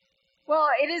Well,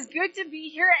 it is good to be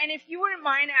here, and if you wouldn't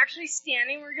mind actually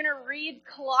standing, we're going to read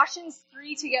Colossians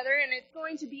 3 together, and it's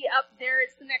going to be up there.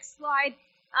 It's the next slide.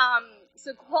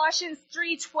 So Colossians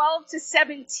 3:12 to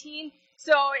 17.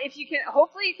 So if you can,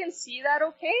 hopefully you can see that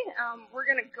okay. We're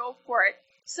going to go for it.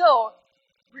 So,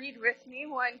 read with me,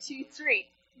 1, 2, 3.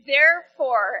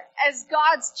 Therefore, as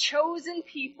God's chosen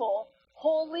people,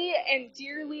 holy and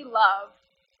dearly loved,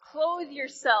 clothe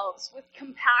yourselves with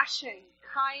compassion,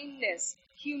 kindness,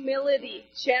 humility,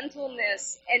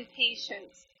 gentleness, and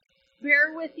patience.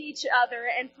 Bear with each other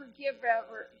and forgive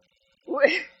ever.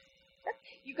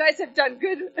 You guys have done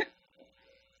good.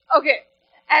 Okay.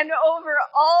 And over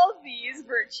all these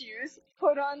virtues,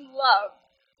 put on love,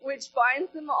 which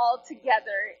binds them all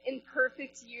together in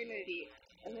perfect unity.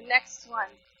 And the next one.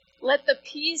 Let the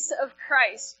peace of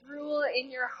Christ rule in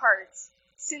your hearts,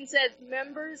 since as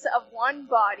members of one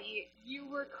body, you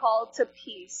were called to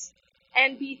peace.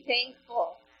 And be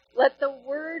thankful. Let the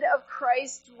word of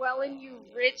Christ dwell in you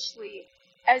richly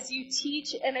as you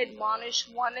teach and admonish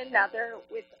one another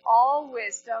with all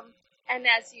wisdom, and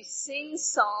as you sing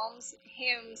psalms,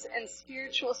 hymns, and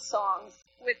spiritual songs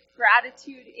with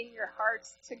gratitude in your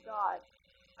hearts to God.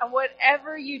 And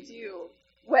whatever you do,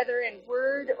 whether in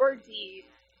word or deed,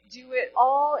 do it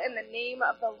all in the name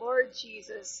of the Lord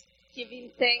Jesus, giving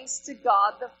thanks to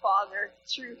God the Father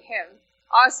through him.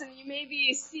 Awesome. You may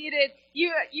be seated.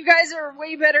 You guys are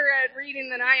way better at reading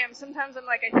than I am. Sometimes I'm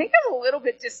like, I think I'm a little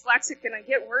bit dyslexic and I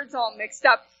get words all mixed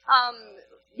up.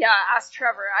 Ask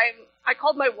Trevor. I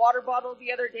called my water bottle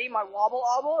the other day my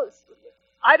wobble-obble.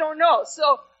 I don't know.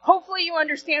 So hopefully you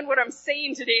understand what I'm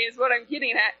saying today is what I'm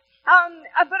getting at.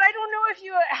 But I don't know if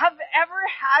you have ever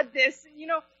had this.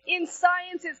 In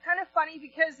science, it's kind of funny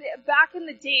because back in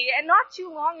the day, and not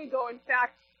too long ago, in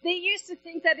fact, they used to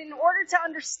think that in order to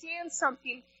understand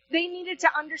something, they needed to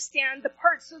understand the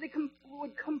parts. So they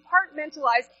would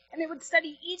compartmentalize, and they would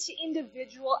study each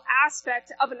individual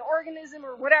aspect of an organism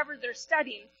or whatever they're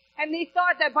studying. And they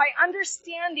thought that by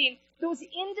understanding those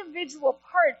individual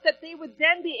parts, that they would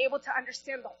then be able to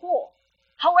understand the whole.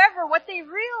 However, what they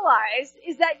realized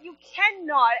is that you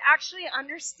cannot actually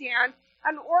understand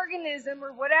an organism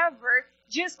or whatever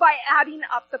just by adding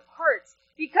up the parts.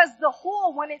 Because the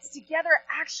whole, when it's together,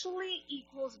 actually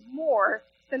equals more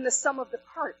than the sum of the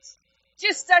parts.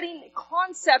 Just studying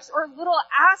concepts or little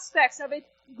aspects of it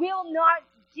will not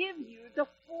give you the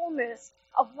fullness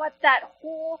of what that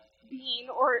whole being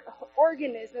or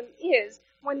organism is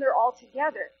when they're all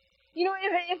together.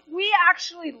 If we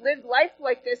actually lived life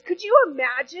like this, could you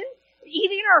imagine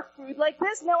eating our food like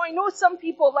this? Now, I know some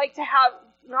people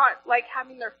not like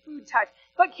having their food touched,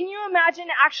 but can you imagine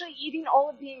actually eating all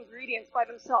of the ingredients by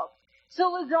themselves?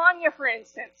 So lasagna, for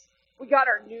instance, we got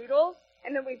our noodles,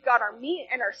 and then we've got our meat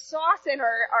and our sauce and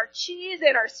our cheese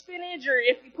and our spinach, or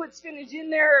if you put spinach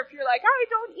in there, or if you're like, I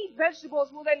don't eat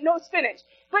vegetables, well then no spinach.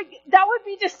 But that would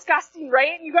be disgusting,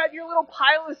 right? And you got your little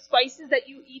pile of spices that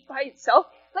you eat by itself.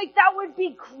 Like, that would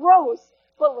be gross.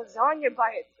 But lasagna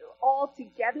by it all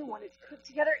together, when it's cooked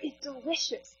together, is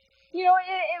delicious.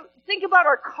 Think about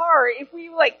our car. If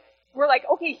we're like,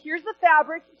 okay, here's the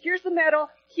fabric, here's the metal,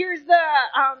 here's the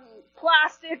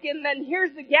plastic, and then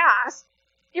here's the gas,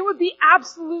 it would be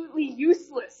absolutely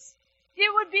useless.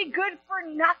 It would be good for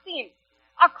nothing.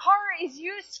 A car is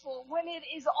useful when it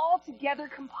is all together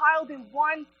compiled in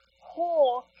one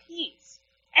whole piece.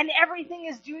 And everything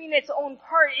is doing its own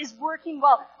part, is working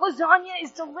well. Lasagna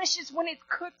is delicious when it's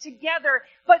cooked together,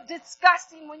 but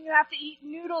disgusting when you have to eat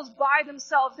noodles by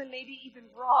themselves and maybe even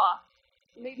raw.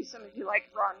 Maybe some of you like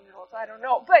raw noodles, I don't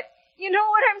know. But you know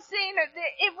what I'm saying?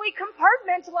 If we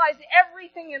compartmentalize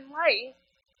everything in life,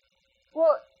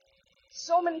 well,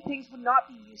 so many things would not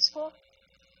be useful,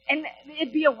 and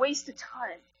it'd be a waste of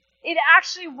time. It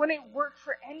actually wouldn't work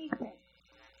for anything.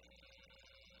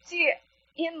 See,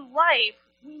 in life,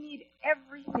 we need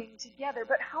everything together,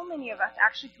 but how many of us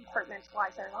actually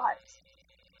compartmentalize our lives?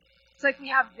 It's like we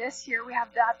have this here, we have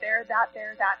that there,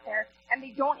 and they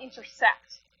don't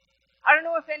intersect. I don't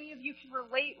know if any of you can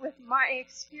relate with my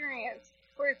experience,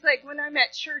 where it's like when I'm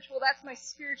at church, well, that's my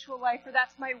spiritual life, or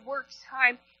that's my work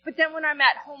time, but then when I'm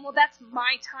at home, well, that's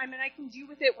my time, and I can do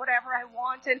with it whatever I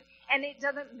want, and it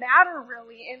doesn't matter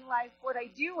really in life what I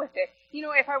do with it.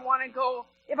 If I want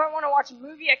to watch a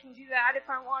movie, I can do that. If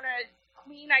I want to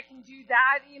clean, I can do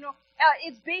that.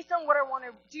 It's based on what I want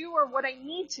to do or what I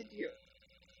need to do.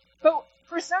 But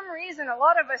for some reason, a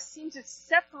lot of us seem to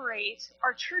separate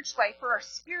our church life or our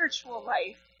spiritual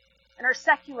life and our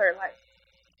secular life.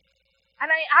 And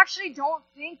I actually don't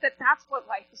think that that's what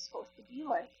life is supposed to be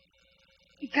like.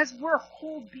 Because we're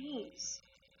whole beings.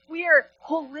 We are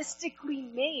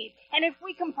holistically made. And if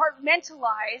we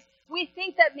compartmentalize, we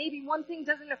think that maybe one thing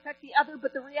doesn't affect the other,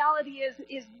 but the reality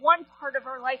is one part of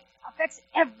our life affects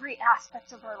every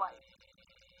aspect of our life.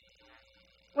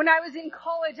 When I was in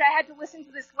college, I had to listen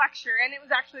to this lecture, and it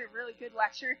was actually a really good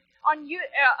lecture on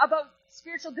about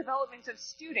spiritual development of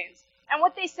students. And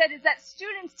what they said is that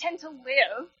students tend to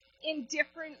live in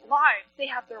different lives. They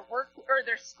have their work or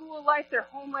their school life, their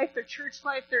home life, their church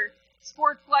life, their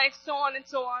sports life, so on and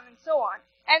so on and so on.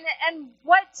 And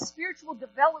what spiritual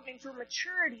development or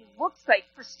maturity looks like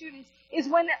for students is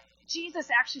when Jesus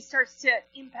actually starts to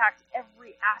impact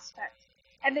every aspect.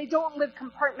 And they don't live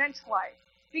compartmentalized.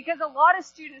 Because a lot of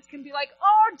students can be like,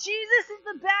 oh, Jesus is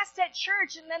the best at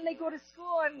church. And then they go to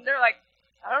school and they're like,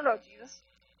 I don't know Jesus.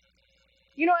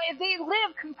 You know, they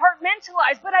live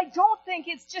compartmentalized. But I don't think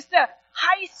it's just a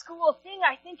high school thing.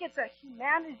 I think it's a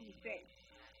humanity thing.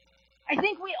 I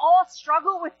think we all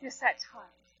struggle with this at times.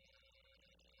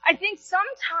 I think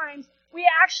sometimes we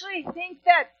actually think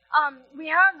that we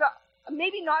have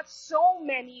maybe not so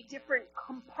many different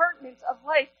compartments of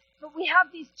life, but we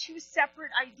have these two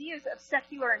separate ideas of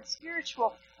secular and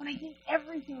spiritual, when I think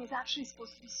everything is actually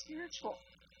supposed to be spiritual.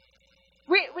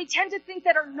 We tend to think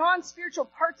that our non-spiritual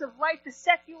parts of life, the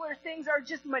secular things, are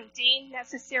just mundane,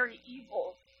 necessary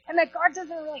evils, and that God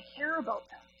doesn't really care about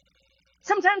them.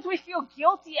 Sometimes we feel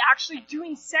guilty actually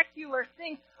doing secular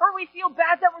things, or we feel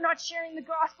bad that we're not sharing the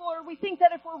gospel, or we think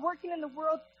that if we're working in the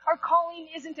world, our calling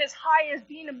isn't as high as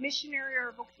being a missionary or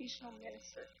a vocational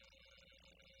minister.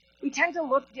 We tend to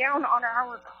look down on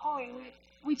our calling.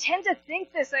 We tend to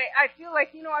think this. I feel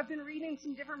like, I've been reading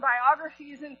some different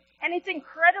biographies, and it's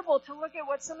incredible to look at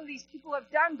what some of these people have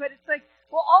done, but it's like,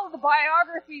 well, all of the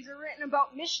biographies are written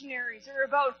about missionaries or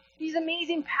about these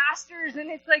amazing pastors, and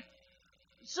it's like,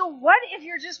 so what if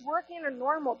you're just working a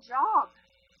normal job?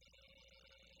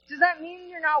 Does that mean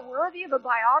you're not worthy of a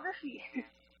biography?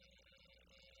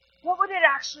 What would it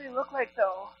actually look like,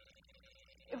 though,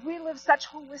 if we live such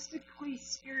holistically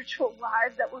spiritual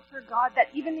lives that were for God, that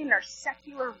even in our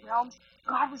secular realms,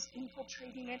 God was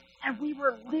infiltrating it, and we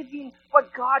were living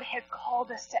what God had called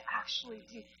us to actually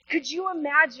do? Could you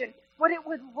imagine what it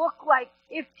would look like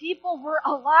if people were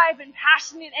alive and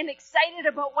passionate and excited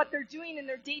about what they're doing in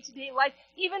their day-to-day life,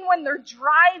 even when they're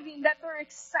driving, that they're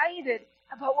excited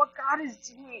about what God is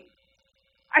doing?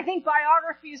 I think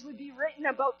biographies would be written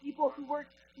about people who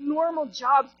worked normal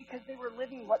jobs because they were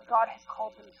living what God has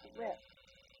called them to live.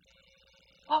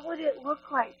 What would it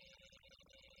look like?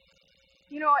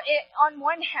 On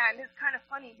one hand, it's kind of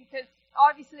funny because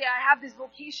obviously I have this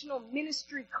vocational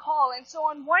ministry call, and so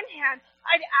on one hand,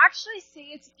 I'd actually say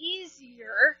it's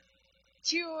easier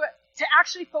to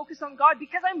actually focus on God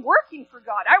because I'm working for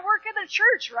God. I work at a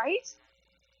church, right?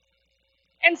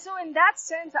 And so in that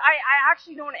sense, I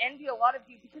actually don't envy a lot of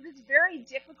you, because it's very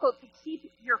difficult to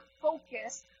keep your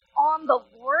focus on the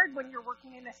Lord when you're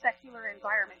working in a secular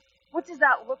environment. What does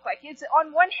that look like? It's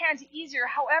on one hand easier.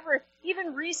 However,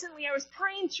 even recently I was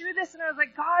praying through this and I was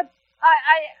like, God,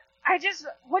 I just,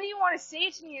 what do you want to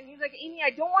say to me? And he's like, Amy,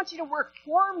 I don't want you to work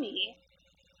for me.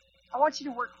 I want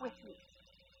you to work with me.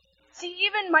 See,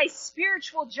 even my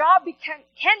spiritual job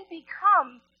can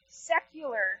become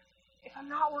secular if I'm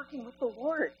not working with the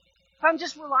Lord, if I'm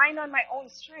just relying on my own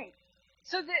strength.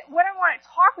 So what I want to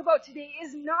talk about today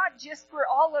is not just for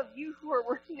all of you who are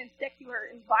working in secular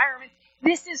environments.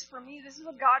 This is for me. This is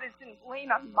what God has been laying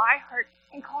on my heart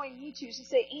and calling me to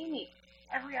say, Amy,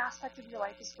 every aspect of your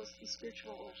life is supposed to be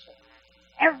spiritual worship.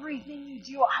 Everything you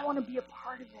do, I want to be a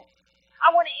part of it.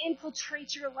 I want to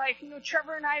infiltrate your life.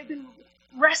 Trevor and I have been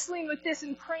wrestling with this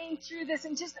and praying through this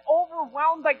and just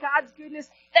overwhelmed by God's goodness,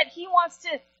 that He wants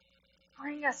to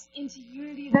bring us into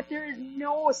unity, that there is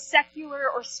no secular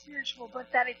or spiritual,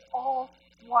 but that it's all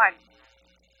one.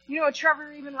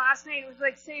 Trevor even last night was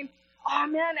like saying, oh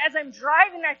man, as I'm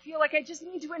driving, I feel like I just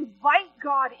need to invite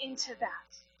God into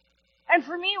that. And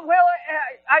for me,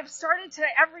 I've started to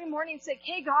every morning say,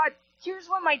 hey God, here's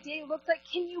what my day looks like.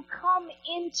 Can you come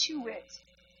into it?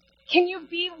 Can you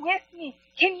be with me?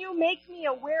 Can you make me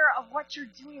aware of what you're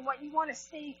doing, what you want to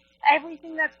say,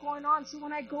 everything that's going on? So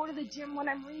when I go to the gym, when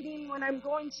I'm reading, when I'm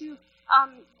going to,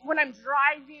 when I'm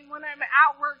driving, when I'm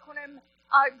at work, when I'm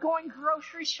going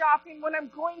grocery shopping, when I'm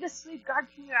going to sleep, God,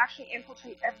 can you actually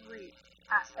infiltrate every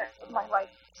aspect of my life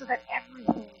so that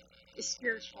everything is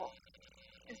spiritual,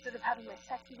 instead of having my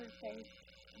secular things,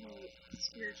 my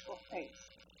spiritual things.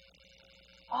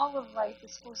 All of life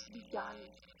is supposed to be done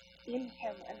in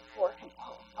Him and for Him.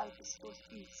 All of life is supposed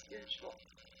to be spiritual.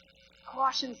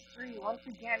 Colossians 3, once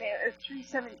again,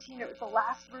 3:17, it was the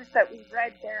last verse that we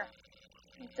read there.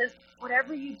 It says,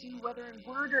 whatever you do, whether in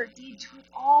word or deed, do it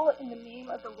all in the name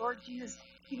of the Lord Jesus,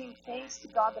 giving thanks to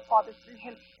God the Father through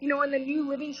him. You know, in the New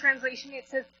Living Translation, it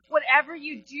says, whatever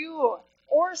you do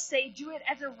or say, do it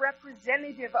as a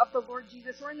representative of the Lord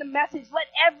Jesus. Or in the Message, let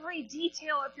every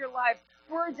detail of your life,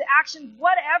 words, actions,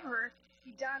 whatever,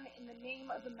 be done in the name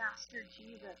of the Master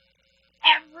Jesus.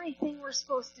 Everything we're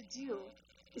supposed to do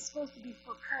is supposed to be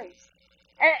for Christ.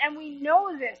 And we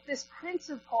know this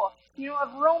principle,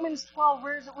 of Romans 12,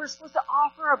 where we're supposed to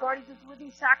offer our bodies as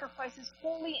living sacrifices,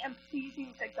 holy and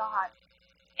pleasing to God.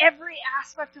 Every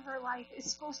aspect of our life is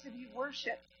supposed to be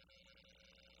worship.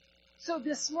 So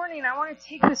this morning, I want to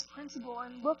take this principle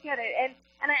and look at it,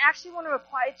 and I actually want to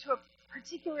apply it to a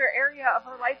particular area of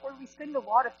our life where we spend a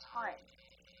lot of time,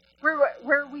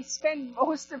 where we spend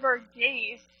most of our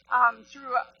days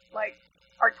through like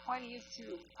our 20s to,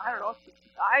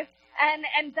 65,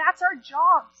 and that's our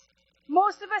jobs.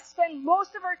 Most of us spend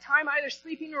most of our time either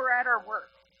sleeping or at our work.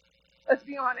 Let's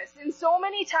be honest. And so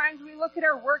many times we look at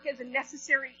our work as a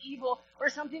necessary evil or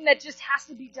something that just has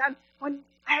to be done, when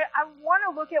I want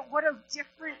to look at what a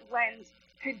different lens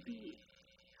could be.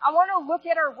 I want to look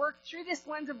at our work through this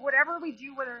lens of whatever we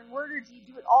do, whether in word or deed,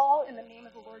 do it all in the name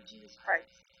of the Lord Jesus Christ.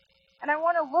 And I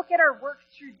want to look at our work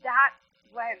through that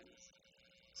lens.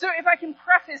 So if I can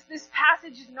preface, this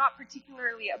passage is not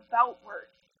particularly about work,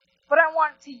 but I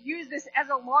want to use this as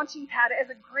a launching pad, as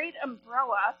a great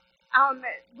umbrella,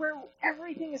 where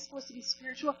everything is supposed to be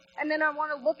spiritual. And then I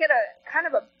want to look at a kind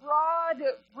of a broad,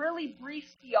 really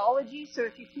brief theology. So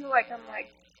if you feel like I'm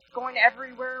going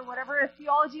everywhere or whatever, a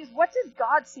theology is, what does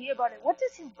God say about it? What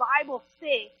does his Bible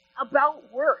say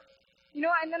about work? And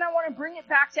then I want to bring it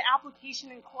back to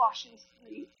application in Colossians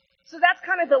 3. So that's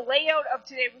kind of the layout of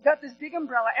today. We've got this big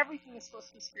umbrella. Everything is supposed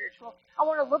to be spiritual. I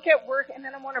want to look at work, and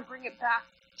then I want to bring it back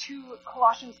to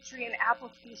Colossians 3 and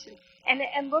application,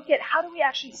 and look at how do we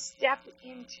actually step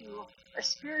into our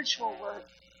spiritual work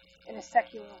in a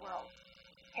secular world.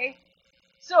 Okay?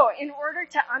 So in order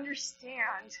to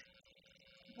understand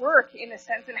work, in a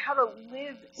sense, and how to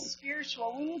live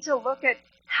spiritual, we need to look at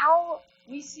how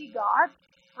we see God,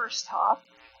 first off,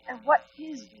 and what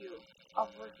his view of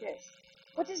work is.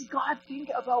 What does God think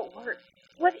about work?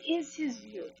 What is his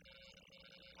view?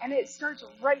 And it starts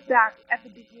right back at the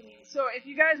beginning. So if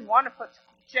you guys want to put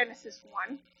Genesis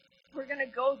 1, we're going to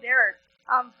go there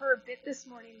for a bit this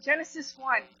morning. Genesis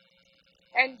 1.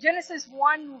 And Genesis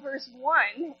 1 verse 1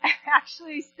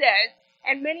 actually says,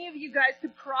 and many of you guys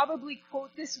could probably quote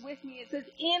this with me, it says,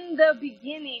 in the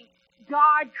beginning,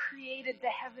 God created the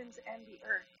heavens and the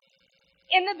earth.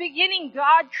 In the beginning,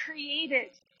 God created.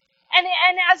 And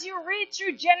as you read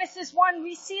through Genesis 1,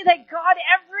 we see that God,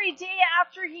 every day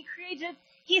after he created,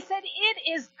 he said,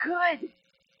 it is good.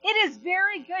 It is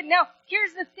very good. Now,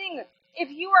 here's the thing.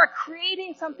 If you are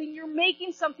creating something, you're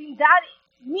making something, that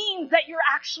means that you're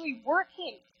actually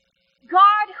working.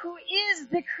 God, who is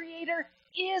the creator,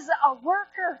 is a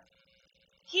worker.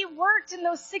 He worked in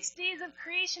those 6 days of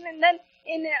creation. And then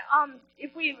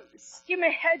if we skim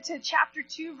ahead to chapter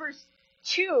 2, verse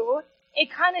 2, it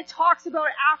kind of talks about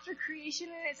after creation,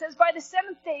 and it says, by the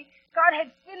seventh day, God had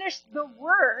finished the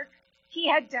work he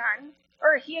had done,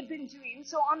 or he had been doing.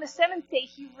 So on the seventh day,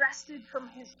 he rested from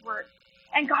his work.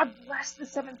 And God blessed the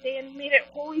seventh day, and he made it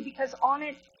holy, because on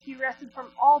it, he rested from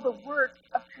all the work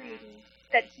of creating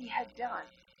that he had done.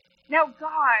 Now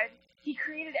God, he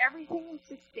created everything in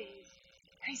 6 days,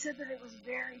 and he said that it was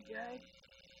very good.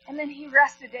 And then he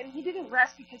rested, and he didn't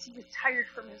rest because he was tired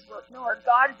from his work. No, our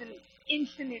God is an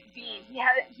infinite being.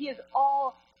 He is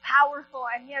all powerful,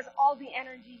 and he has all the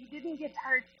energy. He didn't get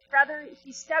tired. Rather,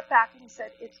 he stepped back and he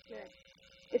said, it's good.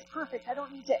 It's perfect. I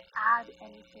don't need to add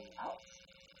anything else.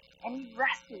 And he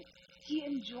rested. He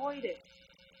enjoyed it.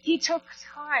 He took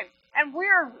time. And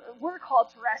we're called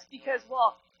to rest because,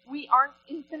 well, we aren't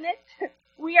infinite.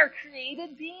 We are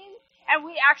created beings. And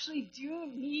we actually do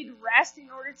need rest in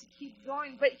order to keep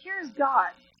going. But here's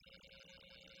God.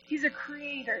 He's a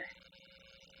creator.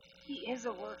 He is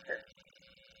a worker.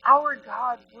 Our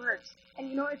God works.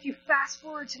 And if you fast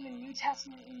forward to the New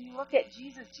Testament and you look at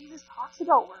Jesus, Jesus talks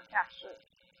about work, actually.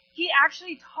 He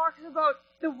actually talks about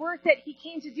the work that he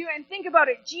came to do. And think about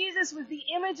it. Jesus was the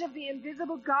image of the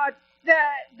invisible God,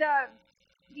 the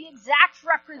exact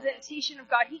representation of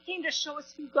God. He came to show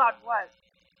us who God was.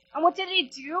 And what did he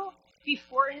do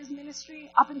before his ministry,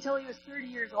 up until he was 30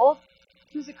 years old?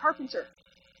 He was a carpenter.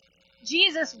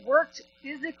 Jesus worked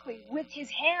physically with his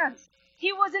hands.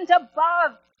 He wasn't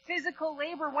above physical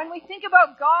labor. When we think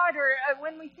about God, or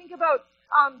when we think about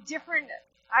different,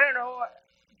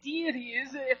 deities,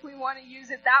 if we want to use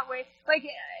it that way. Like,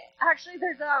 actually,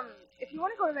 there's, if you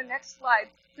want to go to the next slide,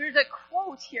 there's a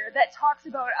quote here that talks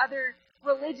about other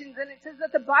religions, and it says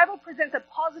that the Bible presents a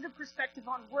positive perspective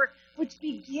on work, which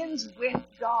begins with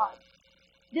God.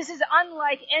 This is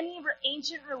unlike any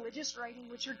ancient religious writing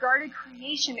which regarded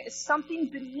creation as something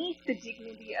beneath the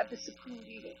dignity of the supreme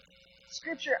being.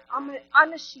 Scripture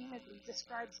unashamedly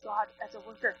describes God as a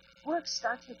worker. Work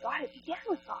starts with God. It began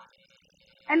with God.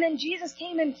 And then Jesus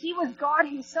came and he was God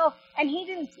himself, and he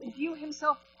didn't view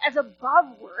himself as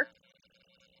above work,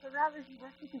 but rather he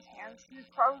worked with his hands. He was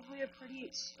probably a pretty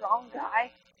strong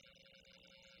guy.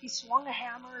 He swung a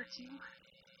hammer or two.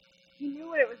 He knew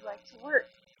what it was like to work.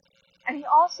 And he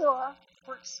also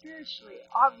worked spiritually,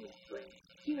 obviously.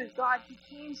 He was God. He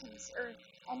came to this earth,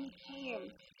 and he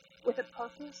came with a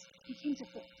purpose. He came to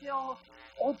fulfill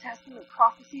Old Testament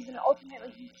prophecies, and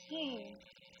ultimately he came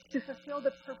to fulfill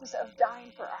the purpose of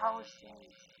dying for our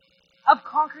sins, of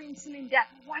conquering sin and death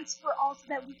once for all so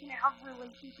that we can have a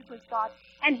relationship with God.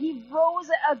 And he rose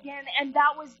again, and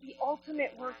that was the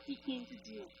ultimate work he came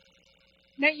to do.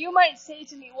 Now you might say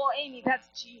to me, well, Amy, that's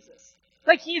Jesus.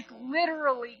 Like, he's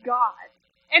literally God.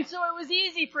 And so it was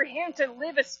easy for him to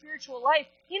live a spiritual life.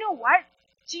 You know what?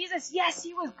 Jesus, yes,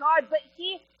 he was God, but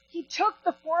he took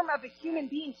the form of a human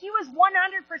being. He was 100%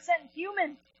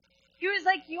 human. He was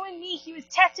like you and me. He was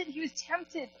tested. He was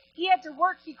tempted. He had to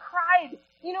work. He cried.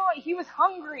 You know what? He was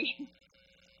hungry.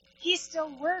 He still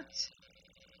worked.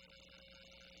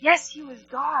 Yes, he was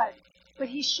God, but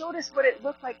he showed us what it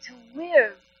looked like to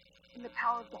live in the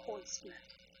power of the Holy Spirit.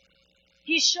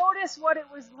 He showed us what it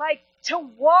was like to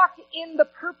walk in the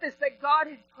purpose that God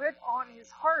had put on his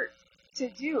heart to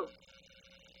do.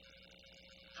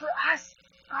 For us,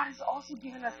 God has also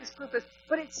given us this purpose,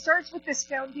 but it starts with this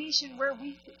foundation where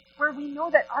we know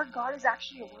that our God is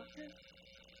actually a worker,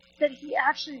 that he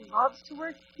actually loves to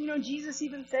work. You know, Jesus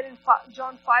even said in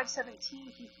John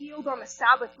 5:17, he healed on the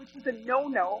Sabbath, which was a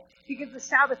no-no, because the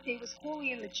Sabbath day was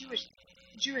holy in the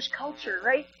Jewish culture,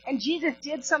 right? And Jesus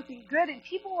did something good, and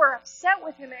people were upset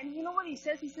with him. And you know what he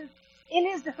says? He says, in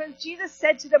his defense, Jesus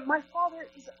said to them, my Father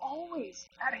is always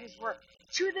at his work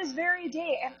to this very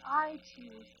day, and I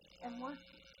too am working.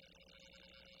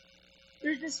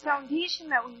 There's this foundation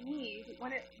that we need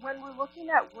when we're looking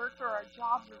at work or our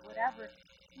jobs or whatever.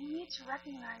 We need to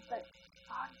recognize that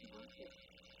God is working.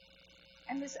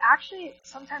 And this actually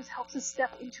sometimes helps us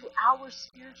step into our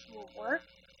spiritual work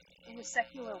in the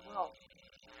secular world,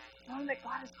 knowing that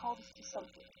God has called us to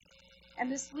something.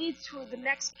 And this leads to the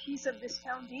next piece of this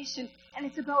foundation, and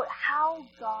it's about how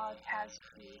God has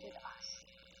created us.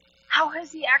 How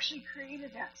has he actually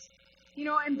created us? You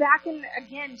know, and back in,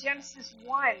 again, Genesis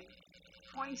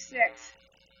 1:26,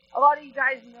 a lot of you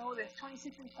guys know this,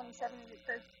 26 and 27, and it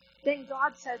says, then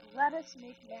God said, let us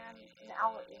make man in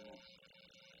our image,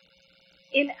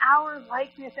 in our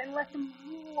likeness, and let them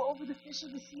rule over the fish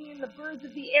of the sea and the birds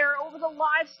of the air, over the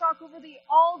livestock, over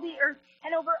all the earth,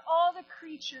 and over all the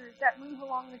creatures that move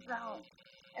along the ground.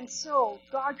 And so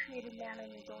God created man in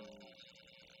his own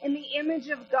image. In the image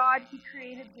of God, he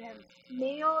created them.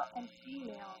 Male and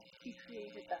female, he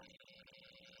created them.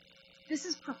 This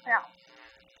is profound.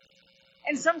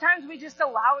 And sometimes we just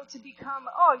allow it to become,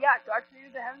 oh yeah, God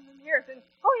created the heavens and the earth, and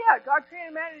oh yeah, God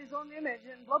created man in his own image,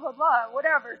 and blah, blah, blah,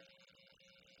 whatever.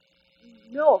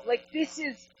 No, like, this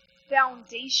is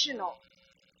foundational.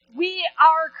 We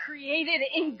are created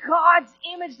in God's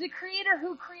image, the creator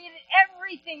who created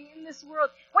everything in this world.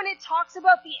 When it talks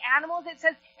about the animals, it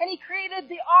says, and he created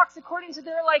the ox according to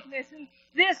their likeness, and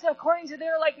this according to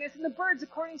their likeness, and the birds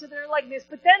according to their likeness.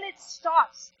 But then it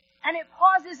stops, and it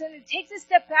pauses, and it takes a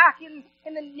step back in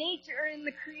the nature, in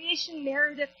the creation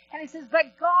narrative, and it says,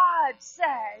 but God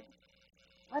said,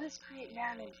 let us create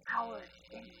man in our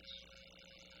image.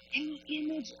 In the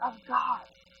image of God.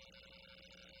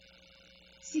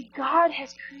 See, God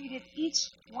has created each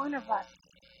one of us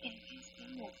in his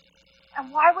image.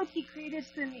 And why would he create us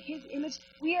in his image?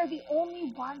 We are the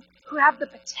only ones who have the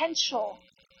potential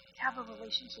to have a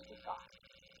relationship with God.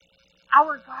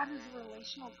 Our God is a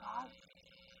relational God.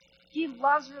 He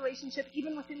loves relationship,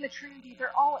 even within the Trinity.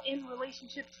 They're all in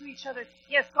relationship to each other.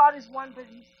 Yes, God is one, but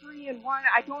he's three in one.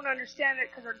 I don't understand it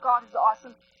because our God is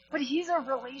awesome. But he's a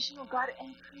relational God, and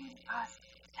he created us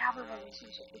to have a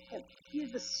relationship with him. He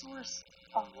is the source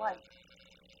of life.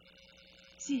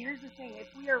 See, here's the thing. If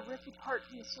we are ripped apart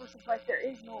from the source of life, there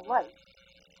is no life.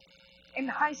 In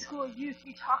high school youth,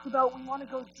 we talk about we want to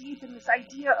go deep in this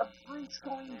idea of roots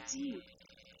going deep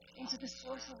into the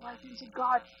source of life, into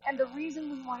God. And the reason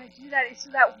we want to do that is so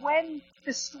that when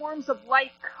the storms of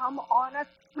life come on us,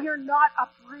 We are not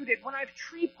uprooted. When I've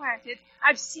tree planted,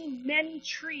 I've seen many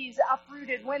trees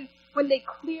uprooted when they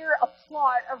clear a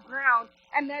plot of ground,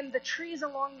 and then the trees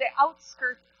along the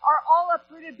outskirts are all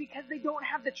uprooted because they don't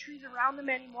have the trees around them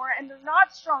anymore, and they're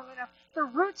not strong enough. Their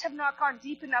roots have not gone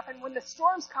deep enough, and when the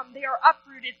storms come, they are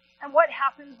uprooted. And what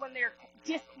happens when they're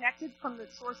disconnected from the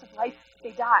source of life?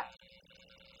 They die.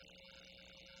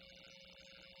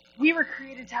 We were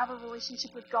created to have a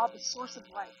relationship with God, the source of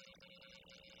life.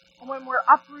 And when we're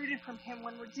uprooted from Him,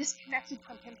 when we're disconnected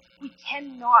from Him, we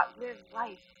cannot live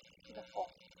life to the full.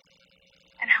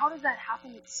 And how does that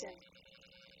happen with sin?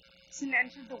 Sin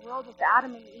entered the world with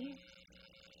Adam and Eve.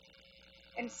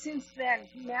 And since then,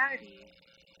 humanity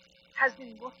has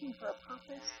been looking for a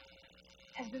purpose,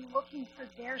 has been looking for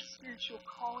their spiritual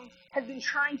calling, has been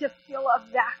trying to fill a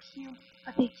vacuum,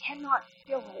 but they cannot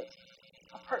fill it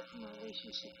apart from a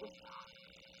relationship with God.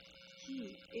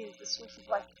 He is the source of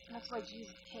life. And that's why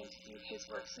Jesus came to do His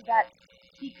work, so that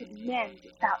He could mend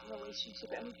that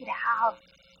relationship and we could have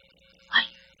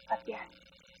life again.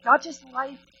 Not just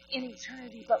life in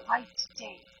eternity, but life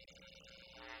today.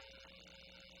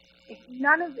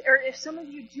 If some of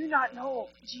you do not know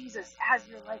Jesus as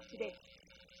your life today,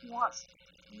 He wants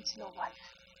you to know life.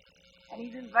 And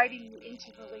He's inviting you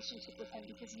into relationship with Him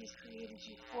because He has created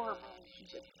you for a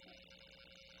relationship with Him.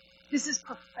 This is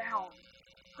profound.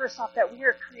 First off, that we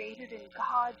are created in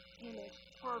God's image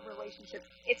for a relationship.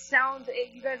 It sounds,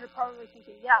 you guys are probably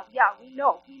thinking, yeah, we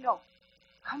know.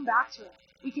 Come back to it.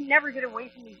 We can never get away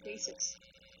from these basics.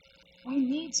 We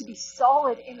need to be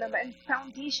solid in them and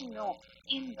foundational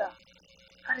in them.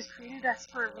 God has created us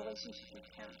for a relationship with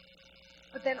Him.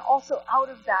 But then also out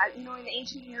of that, in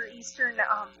ancient Near Eastern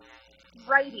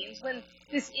writings, when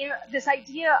this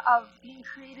idea of being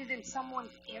created in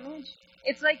someone's image,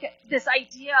 it's like this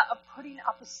idea of putting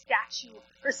up a statue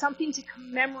or something to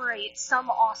commemorate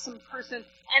some awesome person.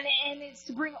 And it's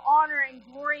to bring honor and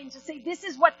glory and to say, this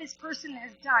is what this person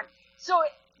has done. So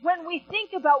when we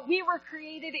think about we were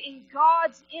created in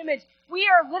God's image, we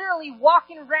are literally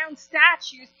walking around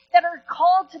statues that are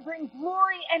called to bring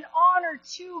glory and honor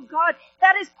to God.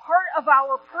 That is part of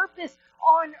our purpose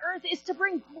on earth, is to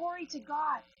bring glory to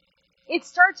God. It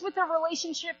starts with a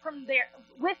relationship from there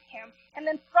with Him, and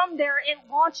then from there it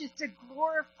launches to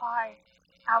glorify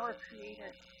our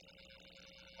Creator.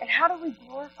 And how do we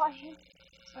glorify Him?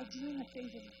 It's by doing the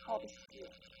things that He called us to do.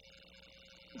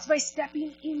 It's by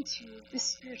stepping into the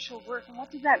spiritual work. And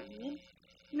what does that mean?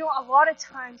 A lot of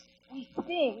times we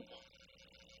think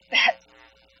that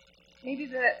maybe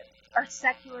our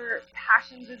secular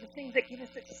passions or the things that get us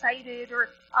excited or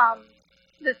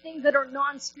the things that are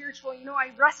non-spiritual.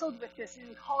 I wrestled with this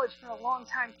in college for a long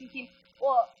time thinking,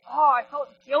 I felt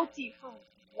guilty for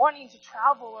wanting to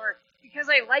travel or because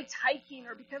I liked hiking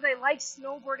or because I liked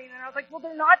snowboarding. And I was like,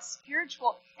 they're not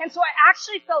spiritual. And so I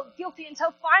actually felt guilty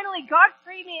until finally God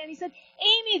freed me and He said,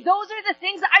 Amy, those are the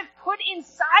things that I've put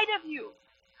inside of you.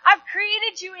 I've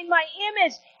created you in my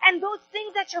image. And those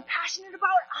things that you're passionate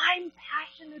about, I'm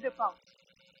passionate about.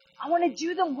 I want to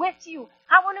do them with you.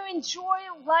 I want to enjoy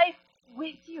life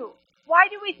with you. Why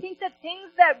do we think that things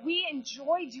that we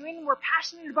enjoy doing and we're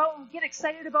passionate about and we get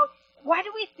excited about, why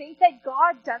do we think that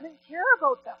God doesn't care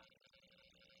about them?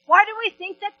 Why do we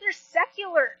think that they're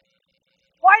secular?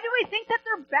 Why do we think that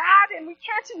they're bad and we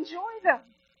can't enjoy them?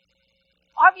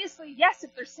 Obviously, yes,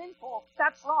 if they're sinful,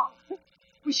 that's wrong.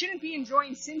 We shouldn't be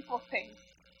enjoying sinful things.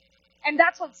 And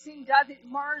that's what sin does. It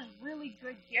mars really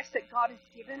good gifts that God has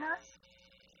given us.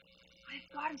 But if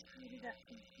God has created us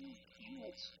in His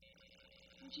image,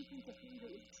 don't you think the things that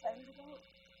you're excited about,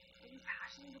 that you're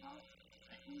passionate about,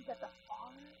 the things that the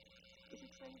Father is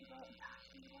excited about and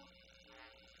passionate about?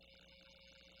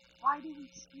 Why do we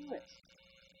steal it?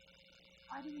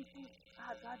 Why do we think,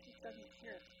 God just doesn't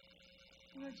care?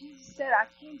 Jesus said, I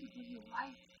came to give you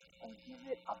life and give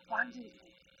it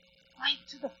abundantly. Life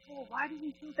to the full. Why do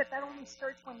we think that only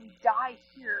starts when we die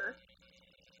here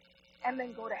and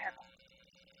then go to heaven?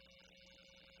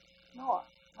 No,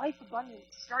 life abundant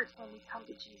starts when we come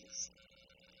to Jesus.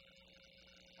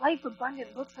 Life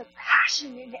abundant looks like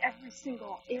passion in every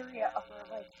single area of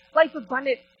our life. Life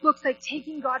abundant looks like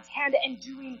taking God's hand and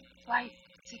doing life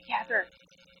together.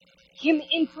 Him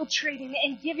infiltrating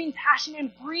and giving passion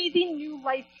and breathing new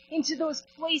life into those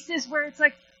places where it's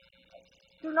like,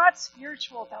 they're not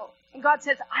spiritual though. And God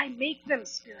says, I make them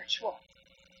spiritual.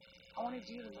 I want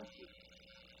to do them with you.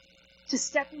 To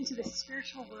step into the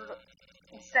spiritual world,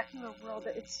 the secular world,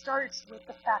 it starts with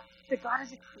the fact that God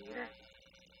is a creator,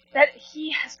 that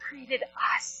He has created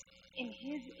us in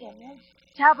His image,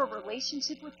 to have a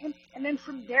relationship with Him, and then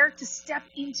from there to step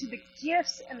into the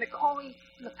gifts and the calling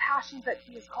and the passions that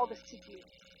He has called us to do.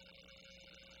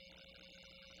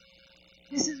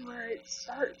 This is where it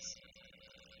starts.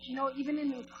 Even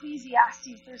in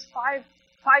Ecclesiastes, there's five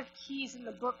keys in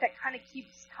the book that kind of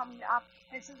keeps coming up.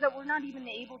 And it says that we're not even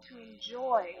able to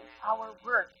enjoy our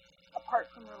work apart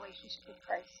from relationship with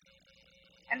Christ.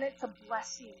 And it's a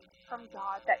blessing from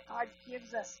God that God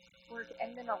gives us work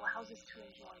and then allows us to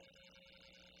enjoy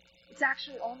it. It's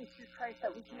actually only through Christ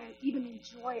that we can even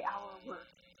enjoy our work.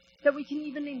 That we can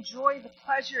even enjoy the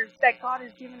pleasures that God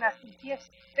has given us, the gifts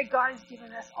that God has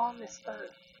given us on this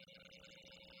earth.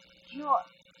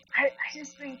 I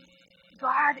just think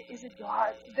God is a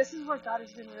God. This is what God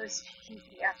has been really speaking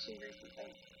to me actually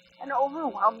recently and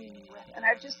overwhelming me with. And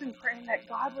I've just been praying that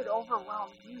God would overwhelm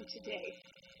you today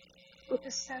with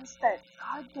the sense that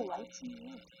God delights in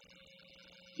you.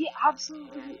 He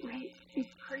absolutely is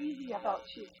crazy about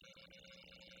you.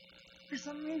 For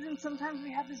some reason, sometimes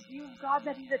we have this view of God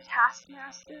that he's a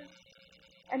taskmaster.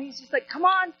 And he's just like, come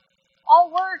on,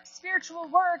 all works, spiritual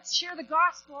works, share the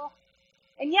gospel.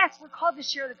 And yes, we're called to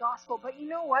share the gospel, but you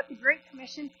know what? The Great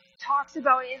Commission talks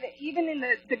about it, even in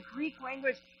the Greek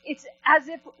language, it's as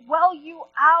if while you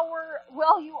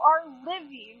are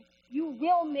living, you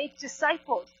will make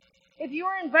disciples. If you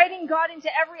are inviting God into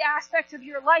every aspect of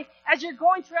your life, as you're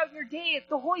going throughout your day,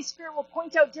 the Holy Spirit will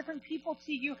point out different people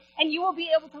to you, and you will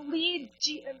be able to lead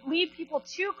people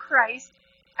to Christ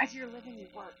as you're living your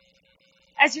work,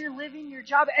 as you're living your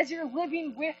job, as you're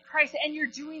living with Christ, and you're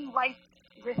doing life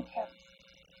with him.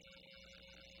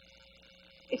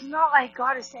 It's not like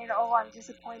God is saying, oh, I'm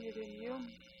disappointed in you.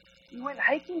 You went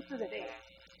hiking for the day.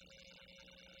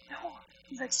 No.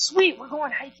 He's like, sweet, we're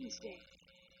going hiking today.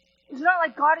 It's not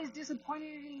like God is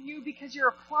disappointed in you because you're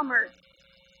a plumber.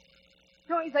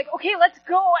 No, he's like, okay, let's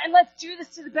go and let's do this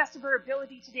to the best of our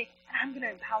ability today. And I'm going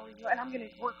to empower you and I'm going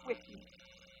to work with you.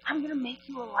 I'm going to make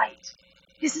you a light.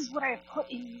 This is what I have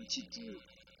put in you to do.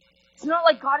 It's not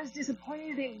like God is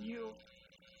disappointed in you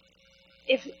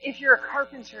if you're a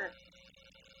carpenter.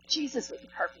 Jesus was a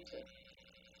carpenter.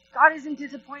 God isn't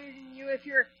disappointed in you if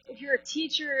you're a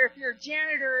teacher, if you're a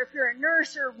janitor, if you're a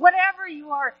nurse, or whatever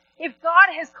you are. If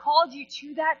God has called you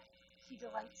to that, he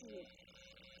delights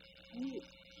in you.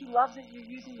 He loves that you're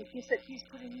using the gifts that he's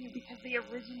put in you because they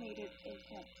originated in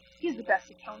him. He's the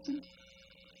best accountant.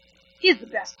 He's the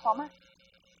best plumber.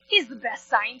 He's the best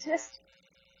scientist.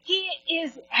 He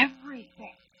is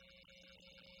everything.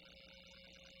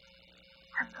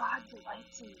 Our God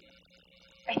delights in you.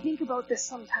 I think about this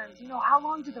sometimes. How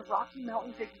long did the Rocky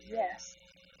Mountains exist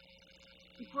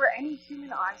before any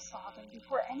human eye saw them,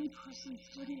 before any person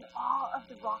stood in awe of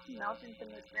the Rocky Mountains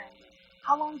and their grandeur?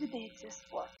 How long did they exist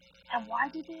for? And why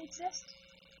did they exist?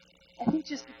 I think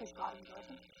just because God enjoyed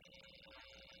them.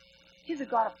 He's a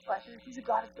God of pleasure. He's a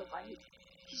God of delight.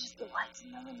 He just delights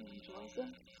in them and he enjoys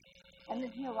them. And then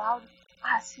he allowed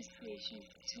us, his creation,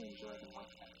 to enjoy them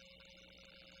with him.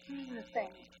 Here's the thing.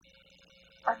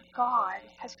 Our God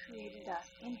has created us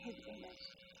in his image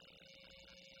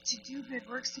to do good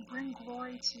works, to bring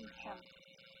glory to him.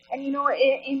 And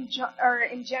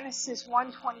in Genesis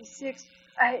 1:26,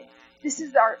 this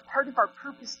is part of our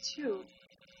purpose too.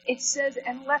 It says,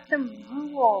 and let them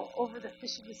rule over the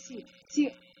fish of the sea.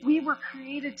 See, we were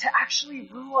created to actually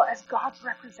rule as God's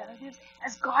representatives,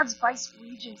 as God's vice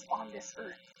regents on this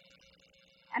earth.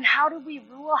 And how do we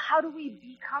rule? How do we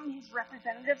become his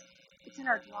representatives? It's in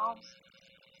our jobs.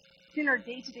 In our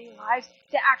day-to-day lives,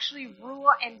 to actually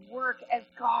rule and work as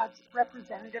God's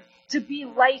representative, to be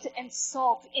light and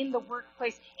salt in the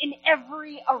workplace, in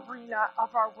every arena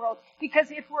of our world.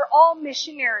 Because if we're all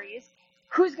missionaries,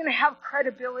 who's going to have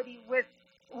credibility with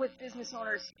business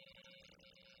owners?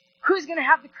 Who's going to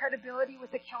have the credibility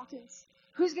with accountants?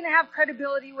 Who's going to have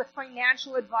credibility with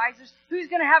financial advisors? Who's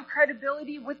going to have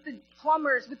credibility with the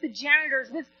plumbers, with the janitors,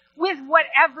 with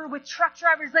whatever, with truck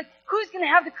drivers? Like, who's going to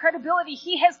have the credibility?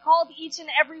 He has called each and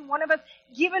every one of us,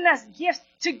 given us gifts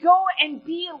to go and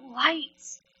be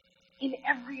lights in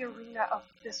every arena of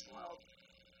this world.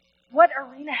 What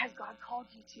arena has God called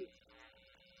you to?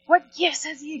 What gifts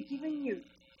has he given you?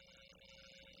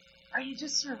 Are you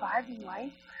just surviving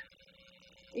life?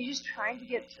 Are you just trying to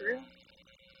get through?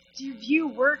 Do you view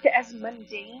work as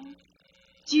mundane?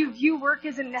 Do you view work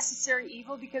as a necessary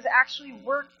evil? Because actually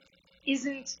work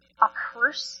isn't a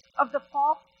curse of the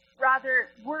fall. Rather,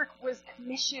 work was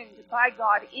commissioned by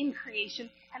God in creation,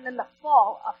 and then the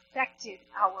fall affected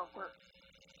our work.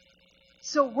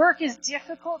 So work is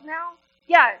difficult now.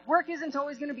 Yeah, work isn't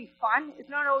always going to be fun. It's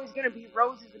not always going to be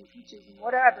roses and peaches and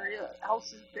whatever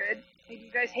else is good. Maybe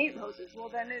you guys hate roses. Well,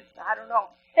 then I don't know.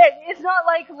 It's not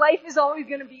like life is always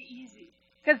going to be easy.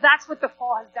 Because that's what the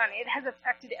fall has done. It has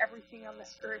affected everything on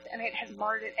this earth, and it has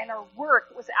marred it. And our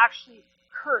work was actually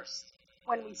cursed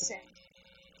when we sinned.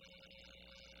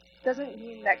 doesn't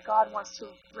mean that God wants to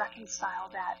reconcile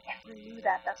that and renew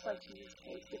that. That's why Jesus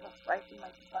came to give us life and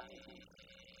life abundantly.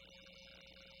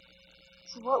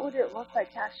 So what would it look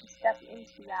like to actually step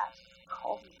into that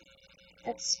calling?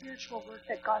 That spiritual work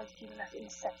that God has given us in the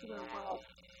secular world.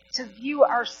 To view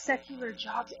our secular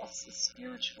jobs as a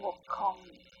spiritual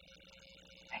calling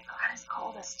that God has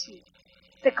called us to.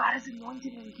 That God has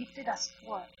anointed and gifted us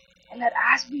for. And that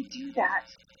as we do that,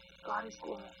 God is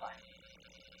glorified.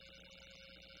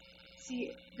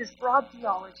 See, this broad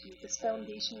theology, this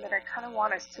foundation that I kind of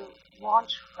want us to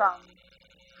launch from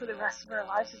for the rest of our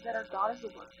lives is that our God is the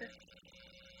worker.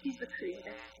 He's the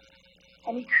creator.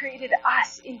 And He created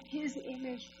us in His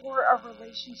image for a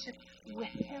relationship with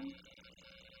Him.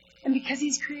 And because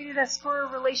He's created us for a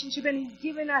relationship and He's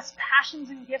given us passions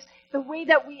and gifts, the way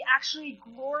that we actually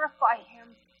glorify Him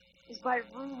is by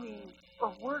ruling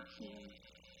or working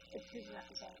as His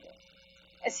representative,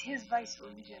 as His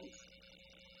vice-regents.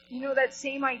 You know, that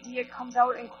same idea comes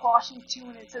out in Colossians 2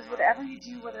 when it says, whatever you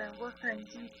do, whether in word or in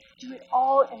deed, do it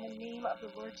all in the name of the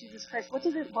Lord Jesus Christ. What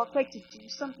does it look like to do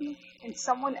something in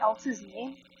someone else's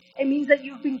name? It means that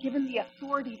you've been given the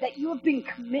authority, that you have been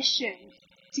commissioned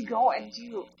to go and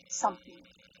do something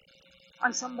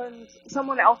on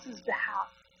someone else's behalf.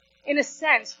 In a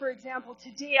sense, for example,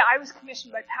 today I was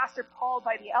commissioned by Pastor Paul,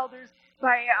 by the elders,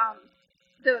 by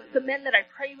the men that I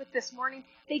prayed with this morning.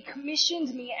 They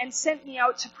commissioned me and sent me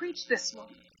out to preach this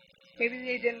morning. Maybe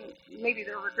they didn't, maybe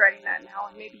they're regretting that now,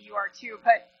 and maybe you are too,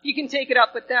 but you can take it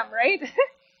up with them, right?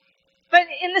 But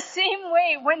in the same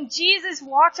way, when Jesus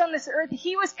walked on this earth,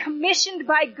 He was commissioned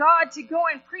by God to go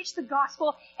and preach the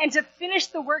gospel and to finish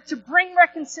the work, to bring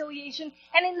reconciliation.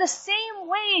 And in the same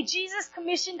way, Jesus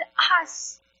commissioned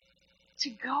us to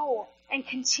go and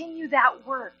continue that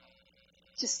work,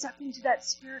 to step into that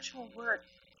spiritual work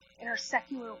in our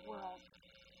secular world.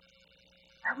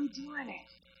 Are we doing it?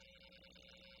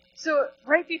 So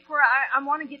right before I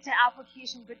want to get to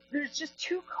application, but there's just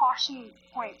two caution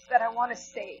points that I want to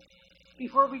say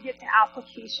before we get to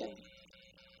application.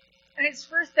 And it's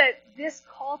first that this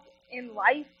call in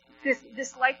life,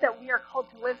 this life that we are called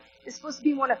to live, is supposed to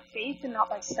be one of faith and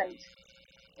not by sight.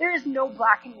 There is no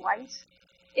black and white.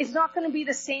 It's not going to be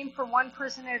the same for one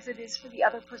person as it is for the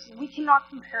other person. We cannot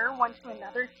compare one to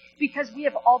another because we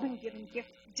have all been given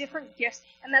different gifts,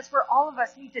 and that's where all of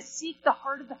us need to seek the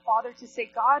heart of the Father to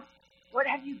say, God, what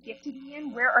have you gifted me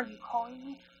in? Where are you calling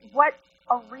me? What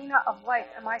arena of life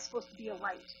am I supposed to be a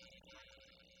light?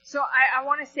 So I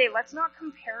want to say, let's not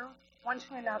compare one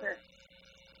to another,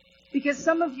 because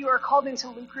some of you are called into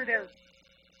lucrative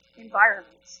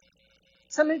environments.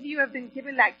 Some of you have been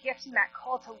given that gift and that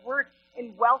call to work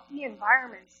in wealthy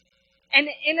environments. And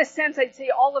in a sense, I'd say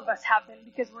all of us have been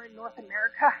because we're in North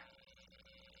America.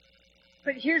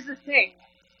 But here's the thing.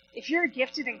 If you're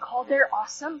gifted and called there,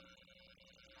 awesome.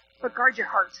 But guard your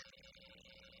heart.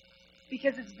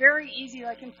 Because it's very easy,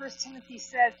 like in 1 Timothy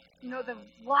says, the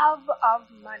love of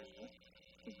money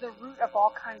is the root of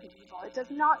all kinds of evil. It does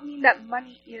not mean that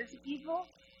money is evil,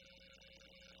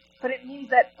 but it means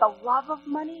that the love of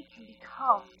money can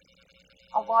become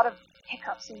a lot of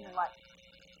hiccups in your life.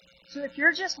 So if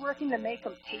you're just working to make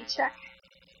a paycheck,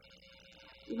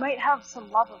 you might have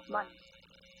some love of money.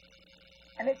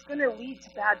 And it's going to lead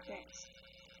to bad things.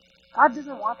 God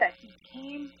doesn't want that. He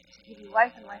came to give you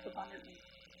life and life abundantly.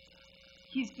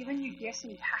 He's given you gifts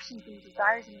and passions and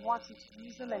desires, and He wants you to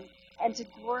use them and to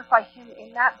glorify Him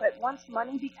in that. But once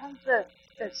money becomes the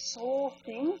sole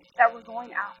thing that we're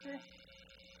going after,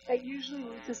 that usually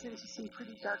leads us into some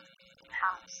pretty dark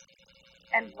paths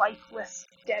and lifeless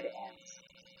dead ends.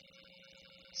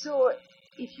 So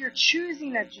if you're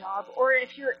choosing a job, or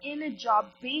if you're in a job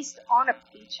based on a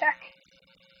paycheck,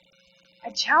 I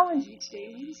challenge you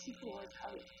today, maybe seek the Lord's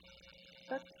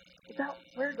heart. Is that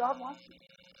where God wants you?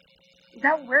 Is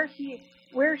that where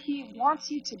He wants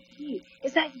you to be?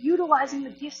 Is that utilizing the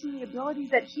gifts and the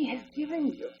abilities that He has given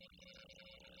you?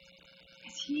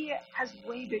 Because He has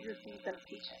way bigger things than a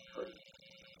paycheck for you.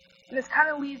 And this kind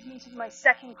of leads me to my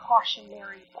second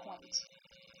cautionary point.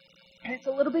 And it's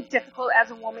a little bit difficult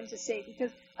as a woman to say,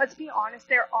 because let's be honest,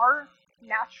 there are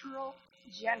natural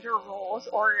gender roles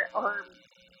or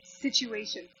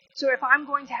situations. So if I'm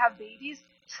going to have babies,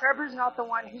 Trevor's not the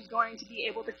one who's going to be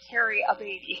able to carry a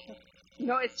baby.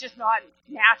 It's just not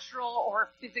natural or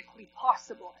physically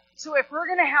possible. So if we're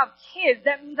going to have kids,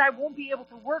 that means I won't be able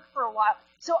to work for a while.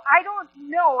 So I don't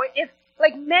know if,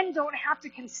 men don't have to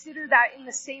consider that in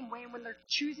the same way when they're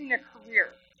choosing a career.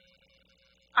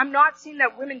 I'm not saying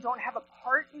that women don't have a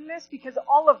part in this, because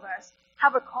all of us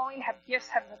have a calling, have gifts,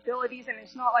 have abilities, and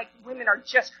it's not like women are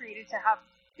just created to have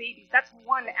babies. That's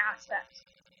one aspect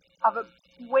of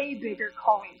way bigger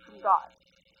calling from God.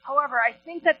 However, I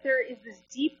think that there is this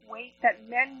deep weight that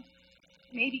men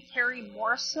maybe carry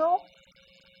more so,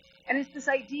 and it's this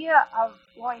idea of,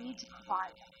 well, I need to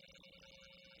provide.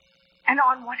 And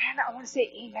on one hand, I want to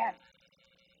say amen.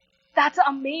 That's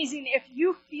amazing. If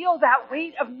you feel that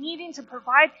weight of needing to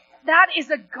provide, that is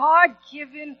a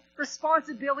God-given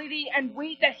responsibility and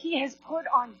weight that He has put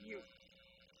on you.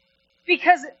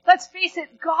 Because, let's face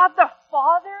it, God the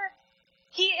Father,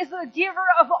 He is the giver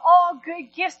of all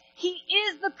good gifts. He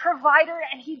is the provider,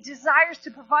 and He desires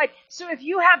to provide. So if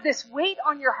you have this weight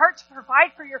on your heart to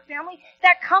provide for your family,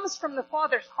 that comes from the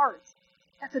Father's heart.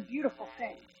 That's a beautiful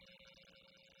thing.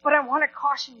 But I want to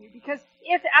caution you, because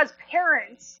if as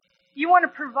parents, you want to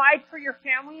provide for your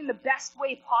family in the best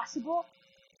way possible,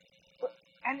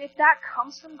 and if that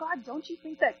comes from God, don't you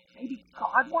think that maybe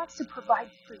God wants to provide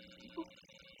for you?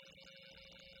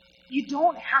 You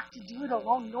don't have to do it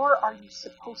alone, nor are you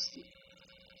supposed to.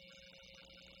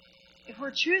 If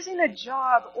we're choosing a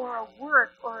job or a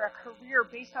work or a career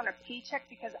based on a paycheck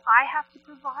because I have to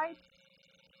provide,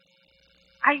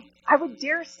 I would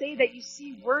dare say that you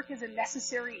see work as a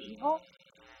necessary evil,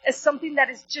 as something that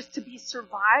is just to be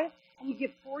survived, and you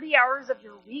give 40 hours of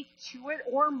your week to it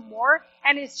or more,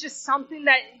 and it's just something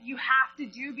that you have to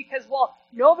do because, well,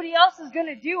 nobody else is going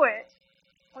to do it.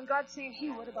 When God's saying, hey,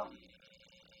 what about me?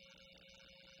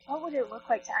 What would it look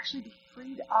like to actually be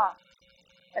freed up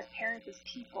as parents, as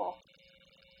people,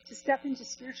 to step into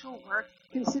spiritual work,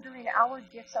 considering our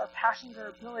gifts, our passions, our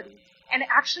ability, and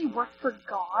actually work for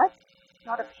God,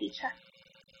 not a paycheck?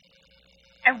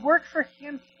 And work for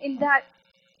Him in that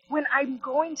when I'm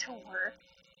going to work,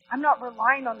 I'm not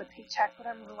relying on the paycheck, but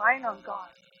I'm relying on God.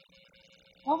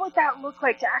 What would that look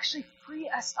like to actually free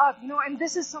us up? And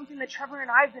this is something that Trevor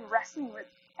and I have been wrestling with.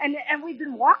 And we've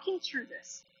been walking through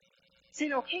this.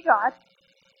 Saying, okay, God,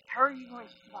 how are you going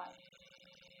to provide?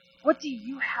 What do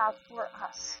you have for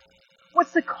us?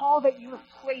 What's the call that you have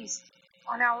placed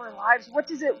on our lives? What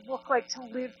does it look like to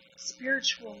live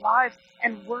spiritual lives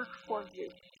and work for you?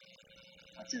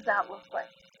 What does that look like?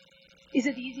 Is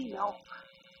it easy? No.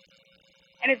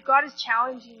 And if God is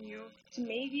challenging you to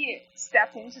maybe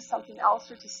step into something else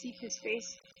or to seek His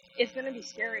face, it's going to be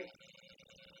scary.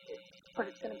 But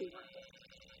it's going to be worth it.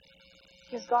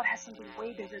 Because God has something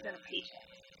way bigger than a paycheck.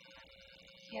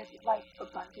 He has life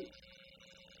abundant.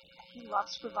 He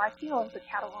loves to provide. He owns the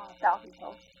cattle on 1,000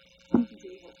 hills. He's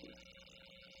able to.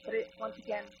 But once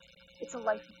again, it's a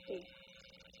life of faith.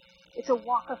 It's a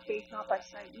walk of faith, not by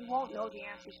sight. You won't know the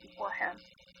answers beforehand.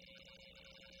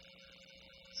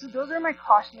 So those are my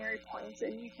cautionary points,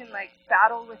 and you can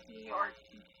battle with me or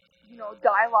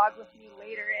dialogue with me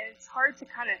later. And it's hard to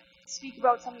kind of speak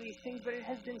about some of these things, but it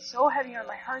has been so heavy on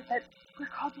my heart that we're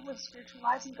called to live spiritual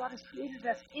lives, and God has created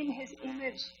us in His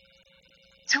image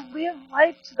to live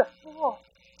life to the full,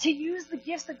 to use the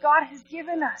gifts that God has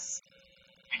given us,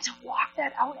 and to walk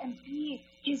that out and be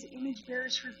His image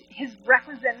bearers, His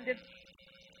representative,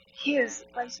 His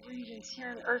vice regents here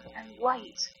on earth, and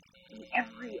light in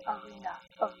every arena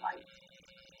of life.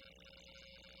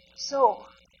 So,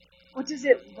 what does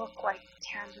it look like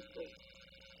tangibly?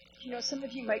 Some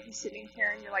of you might be sitting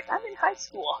here and you're like, I'm in high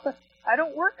school. I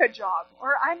don't work a job.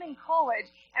 Or I'm in college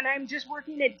and I'm just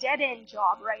working a dead-end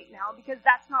job right now because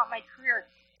that's not my career.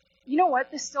 You know what?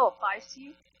 This still applies to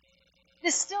you.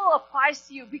 This still applies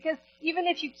to you because even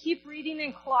if you keep reading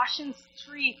in Colossians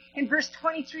 3, in verse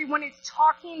 23, when it's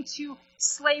talking to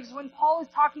slaves, when Paul is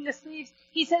talking to slaves,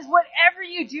 he says, whatever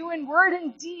you do in word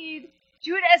and deed,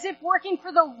 do it as if working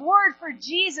for the Lord, for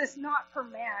Jesus, not for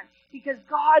man, because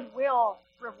God will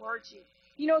reward you.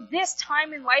 This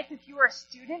time in life, if you are a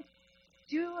student,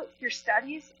 do your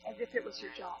studies as if it was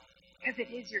your job, because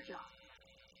it is your job.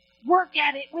 Work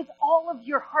at it with all of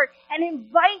your heart and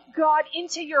invite God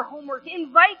into your homework.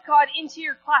 Invite God into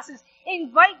your classes.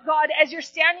 Invite God as you're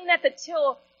standing at the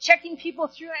till, checking people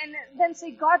through, and then say,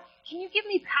 God, can you give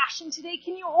me passion today?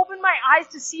 Can you open my eyes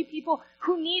to see people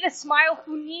who need a smile,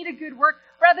 who need a good work,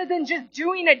 rather than just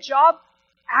doing a job,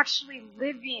 actually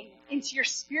living into your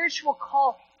spiritual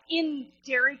call in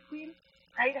Dairy Queen,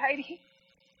 right, Heidi?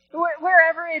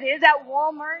 Wherever it is, at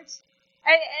Walmart,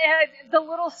 at the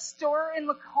little store in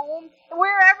Lacombe,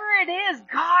 wherever it is,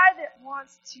 God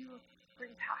wants to bring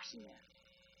passion there.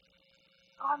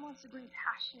 God wants to bring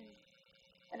passion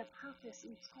and a purpose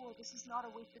in school. This is not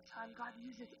a waste of time. God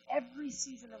uses every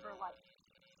season of our life.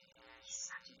 He's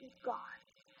such a good God.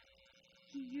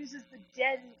 He uses the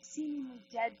seemingly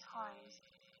dead times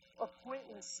or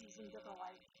pointless seasons of our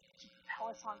life to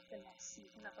propel us on to the next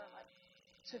season of our life.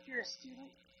 So if you're a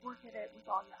student, work at it with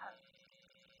all your heart.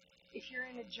 If you're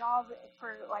in a job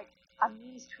for a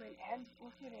means to an end,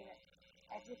 work at it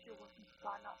as if you're working for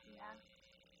God, not for man.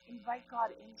 Invite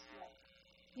God into it.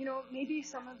 Maybe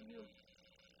some of you,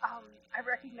 I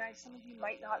recognize some of you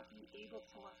might not be able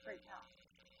to work right now.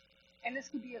 And this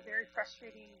could be a very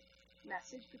frustrating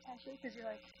message potentially, because you're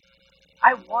like,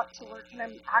 I want to work and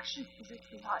I'm actually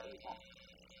physically not able.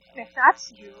 And if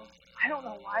that's you, I don't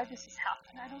know why this has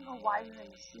happened. I don't know why you're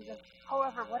in this season.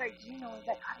 However, what I do know is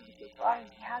that God is a big God and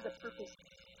He has a purpose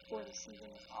for the season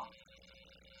as well.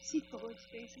 Seek the Lord's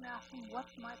face and ask Him,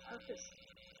 what's my purpose?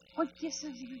 What gifts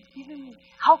have you given me?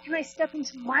 How can I step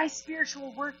into my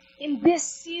spiritual work in this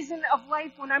season of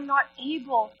life when I'm not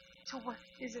able to work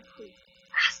physically?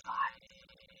 Ask God.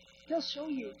 He'll show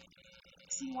you.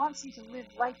 Because He wants you to live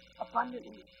life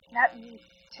abundantly. And that means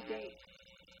today.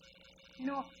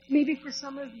 Maybe for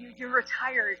some of you, you're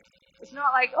retired. It's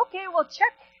not like, okay, well,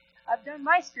 check. I've done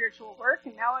my spiritual work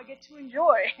and now I get to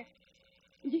enjoy.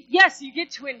 Yes, you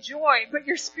get to enjoy, but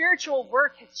your spiritual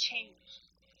work has changed.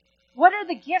 What are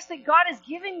the gifts that God has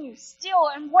given you still,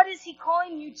 and what is He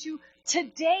calling you to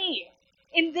today?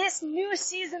 In this new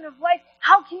season of life,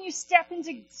 how can you step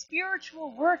into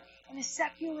spiritual work in a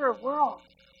secular world?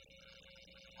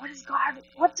 What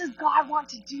does God want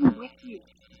to do with you?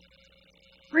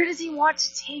 Where does He want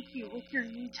to take you with your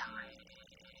new time?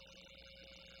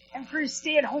 And for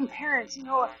stay-at-home parents,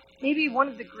 maybe one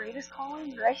of the greatest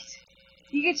callings, right?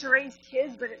 You get to raise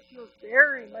kids, but it feels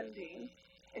very mundane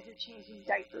as you're changing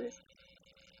diapers.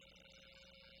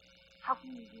 How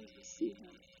can you use this season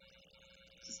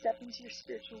to step into your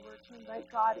spiritual work, to invite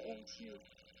God into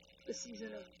the season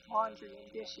of laundry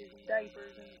and dishes and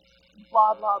diapers and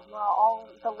blah, blah, blah.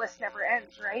 The list never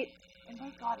ends, right?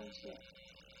 Invite God into it.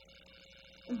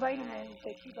 Invite Him in and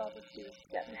say, hey God, let's do this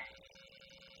together.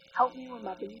 Help me when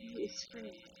my baby is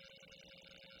screaming.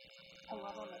 I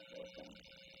love when I feel things.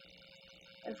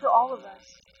 And for all of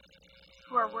us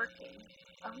who are working,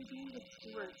 are we being good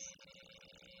stewards?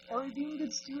 Are we being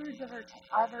good stewards of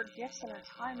our gifts and our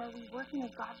time? Are we working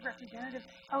as God's representative?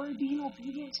 Are we being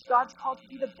obedient to God's call to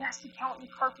be the best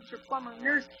accountant, carpenter, plumber,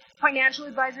 nurse, financial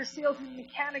advisor, salesman,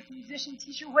 mechanic, musician,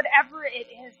 teacher, whatever it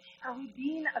is? Are we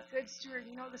being a good steward?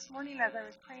 This morning as I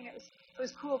was praying, it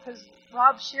was cool because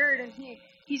Rob shared and he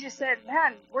just said,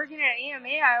 man, working at AMA,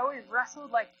 I always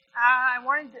wrestled I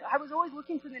was always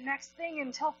looking for the next thing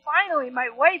until finally my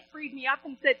wife freed me up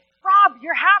and said, Rob,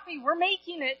 you're happy. We're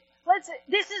making it.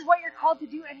 This is what you're called to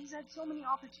do. And he's had so many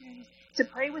opportunities to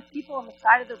pray with people on the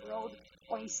side of the road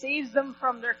when he saves them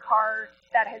from their car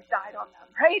that has died on them,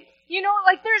 right?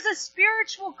 There's a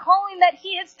spiritual calling that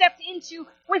he has stepped into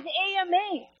with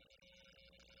AMA.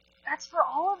 That's for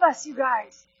all of us, you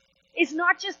guys. It's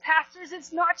not just pastors.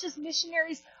 It's not just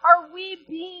missionaries. Are we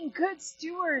being good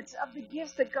stewards of the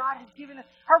gifts that God has given us?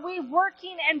 Are we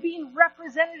working and being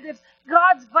representatives,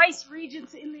 God's vice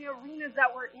regents in the arenas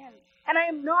that we're in? And I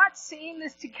am not saying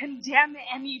this to condemn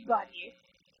anybody.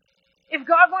 If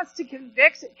God wants to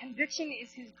convict, conviction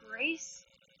is His grace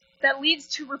that leads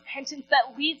to repentance,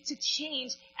 that leads to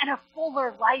change and a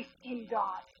fuller life in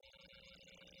God.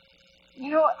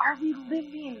 Are we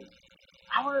living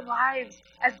our lives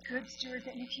as good stewards?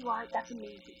 And if you are, that's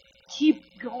amazing.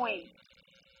 Keep going.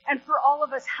 And for all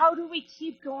of us, how do we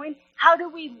keep going? How do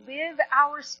we live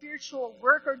our spiritual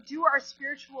work or do our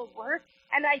spiritual work?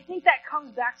 And I think that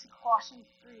comes back to Colossians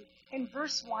 3. In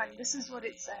verse 1, this is what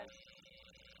it says.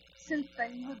 Since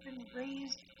then you have been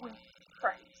raised with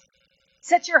Christ.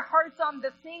 Set your hearts on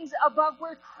the things above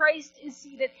where Christ is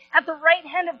seated. At the right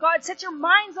hand of God, set your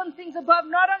minds on things above,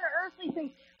 not on earthly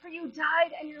things. For you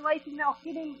died, and your life is now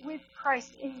hidden with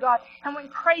Christ in God. And when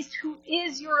Christ, who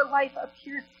is your life,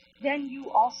 appears, then you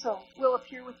also will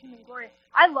appear with Him in glory.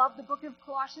 I love the book of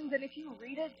Colossians, and if you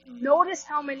read it, notice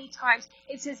how many times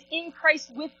it says in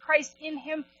Christ, with Christ, in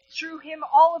Him, through Him,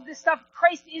 all of this stuff.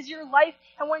 Christ is your life,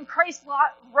 and when Christ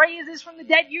raises from the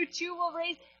dead, you too will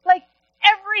raise.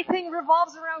 Everything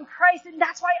revolves around Christ, and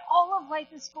that's why all of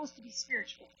life is supposed to be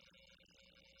spiritual.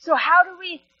 So how do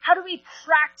we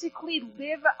practically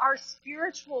live our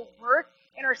spiritual work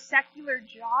in our secular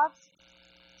jobs?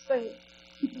 It's by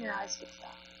keeping your eyes fixed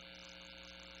up.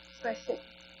 It's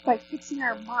by fixing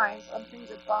our minds on things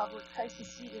above where Christ is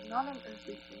seated, not on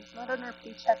earthly things, not on our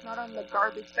paycheck, not on the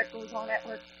garbage that goes on at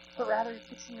work, but rather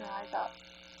fixing your eyes up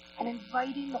and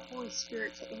inviting the Holy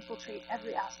Spirit to infiltrate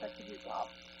every aspect of your job.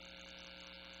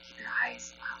 Keep your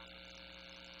eyes up.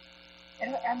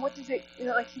 And what does it,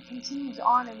 he continues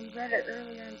on, and we read it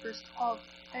earlier in verse 12,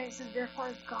 and it says, therefore,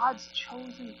 as God's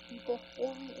chosen people,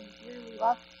 holy and dearly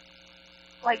loved,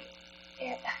 live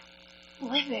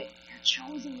it. You're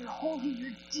chosen, you're holy,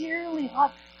 you're dearly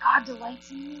loved. God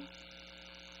delights in you.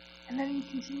 And then he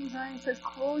continues on and says,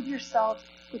 clothe yourselves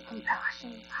with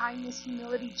compassion, kindness,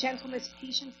 humility, gentleness,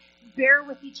 patience. Bear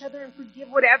with each other and forgive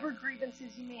whatever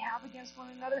grievances you may have against one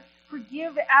another.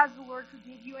 Forgive as the Lord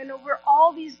forgave you. And over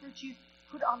all these virtues,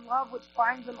 put on love, which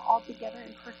binds them all together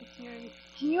in perfect unity.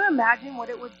 Can you imagine what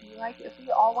it would be like if we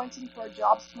all went into our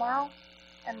jobs tomorrow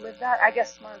and lived that? I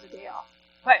guess tomorrow's a day off.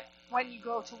 But when you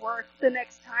go to work the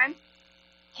next time,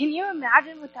 can you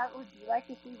imagine what that would be like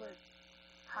if we were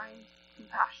kind,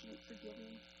 compassionate,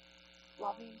 forgiving,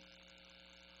 loving?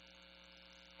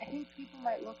 I think people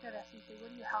might look at us and say, what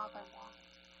do you have? I want it.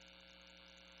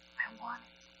 I want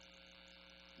it.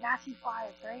 Matthew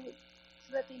 5, right?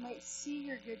 So that they might see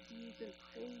your good deeds and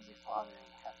praise your Father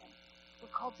in heaven. We're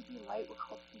called to be light. We're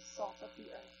called to be salt of the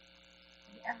earth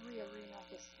in every arena of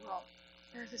this world.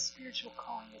 There's a spiritual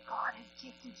calling that God has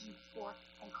gifted you for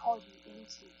and called you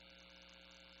into.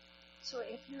 So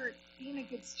if you're being a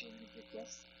good steward of your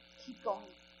gifts, keep going.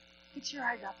 Fix your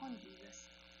eyes up on Jesus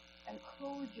and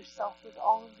clothe yourself with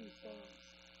all of these things,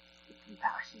 with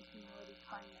compassion, humility,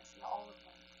 kindness, and all of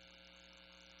them.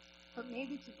 But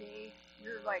maybe today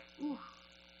you're like, ooh,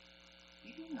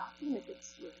 maybe I'm not being a good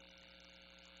steward.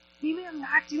 Maybe I'm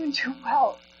not doing too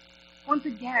well. Once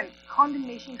again,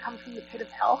 condemnation comes from the pit of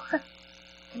hell.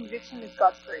 Conviction is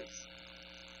God's grace.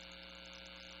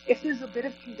 If there's a bit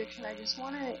of conviction, I just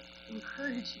want to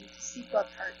encourage you to seek God's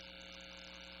heart.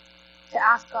 To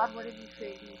ask God, what have you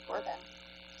created me for then?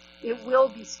 It will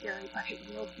be scary, but it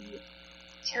will be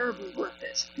terribly worth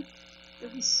it.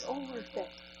 It'll be so worth it.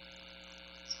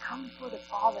 Just come before the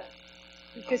Father,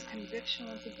 because conviction,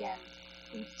 once again,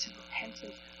 leads to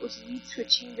repentance, which leads to a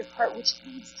change of heart, which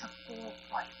leads to full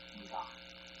life in God.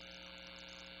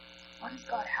 What does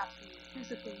God have for you? Here's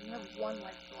the thing, you have one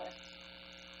life to live.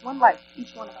 One life,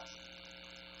 each one of us.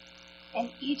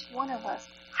 And each one of us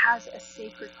has a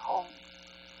sacred calling.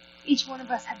 Each one of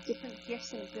us have different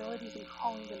gifts and abilities and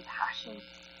callings and passions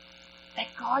that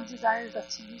God desires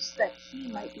us to use so that He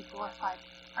might be glorified.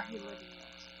 Are you living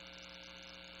it?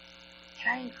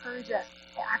 Can I encourage us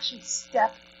to actually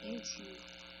step into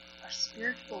our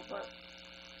spiritual work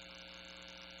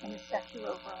in a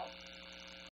secular world?